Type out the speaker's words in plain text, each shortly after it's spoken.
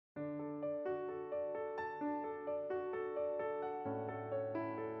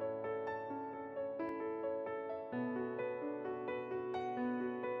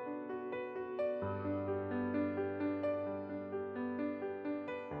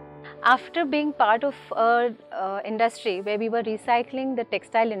After being part of a industry where we were recycling the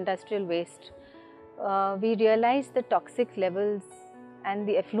textile industrial waste, we realized the toxic levels and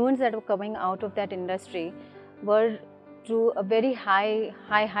the effluents that were coming out of that industry were to a very high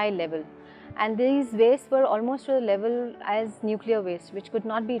level, and these wastes were almost to the level as nuclear waste, which could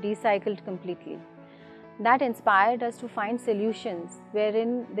not be recycled completely. That inspired us to find solutions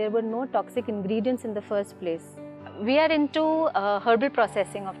wherein there were no toxic ingredients in the first place. We are into herbal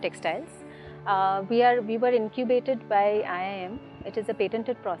processing of textiles. We were incubated by IIM. It is a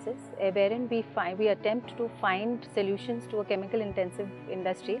patented process wherein we attempt to find solutions to a chemical intensive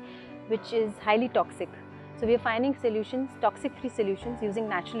industry which is highly toxic. So we are finding solutions, toxic-free solutions using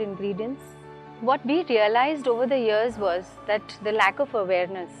natural ingredients. What we realized over the years was that the lack of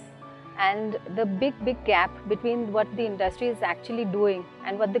awareness and the big gap between what the industry is actually doing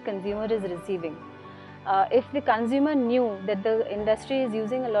and what the consumer is receiving. If the consumer knew that the industry is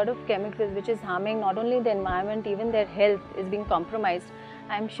using a lot of chemicals which is harming not only the environment, even their health is being compromised,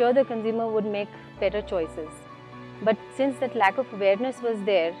 I am sure the consumer would make better choices. But since that lack of awareness was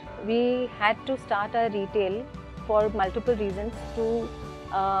there, we had to start our retail for multiple reasons to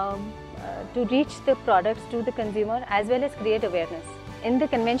reach the products to the consumer as well as create awareness. In the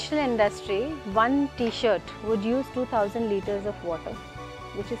conventional industry, one t-shirt would use 2000 liters of water,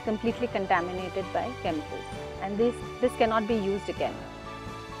 which is completely contaminated by chemicals, and this cannot be used again.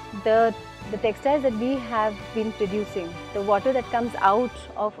 The textiles that we have been producing, the water that comes out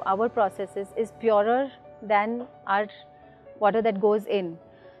of our processes is purer than our water that goes in.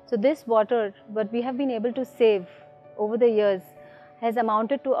 So this water, what we have been able to save over the years, has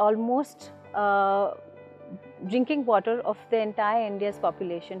amounted to almost drinking water of the entire India's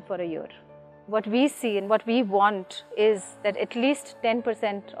population for a year. What we see and what we want is that at least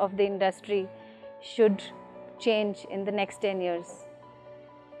 10% of the industry should change in the next 10 years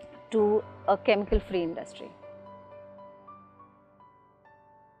to a chemical-free industry.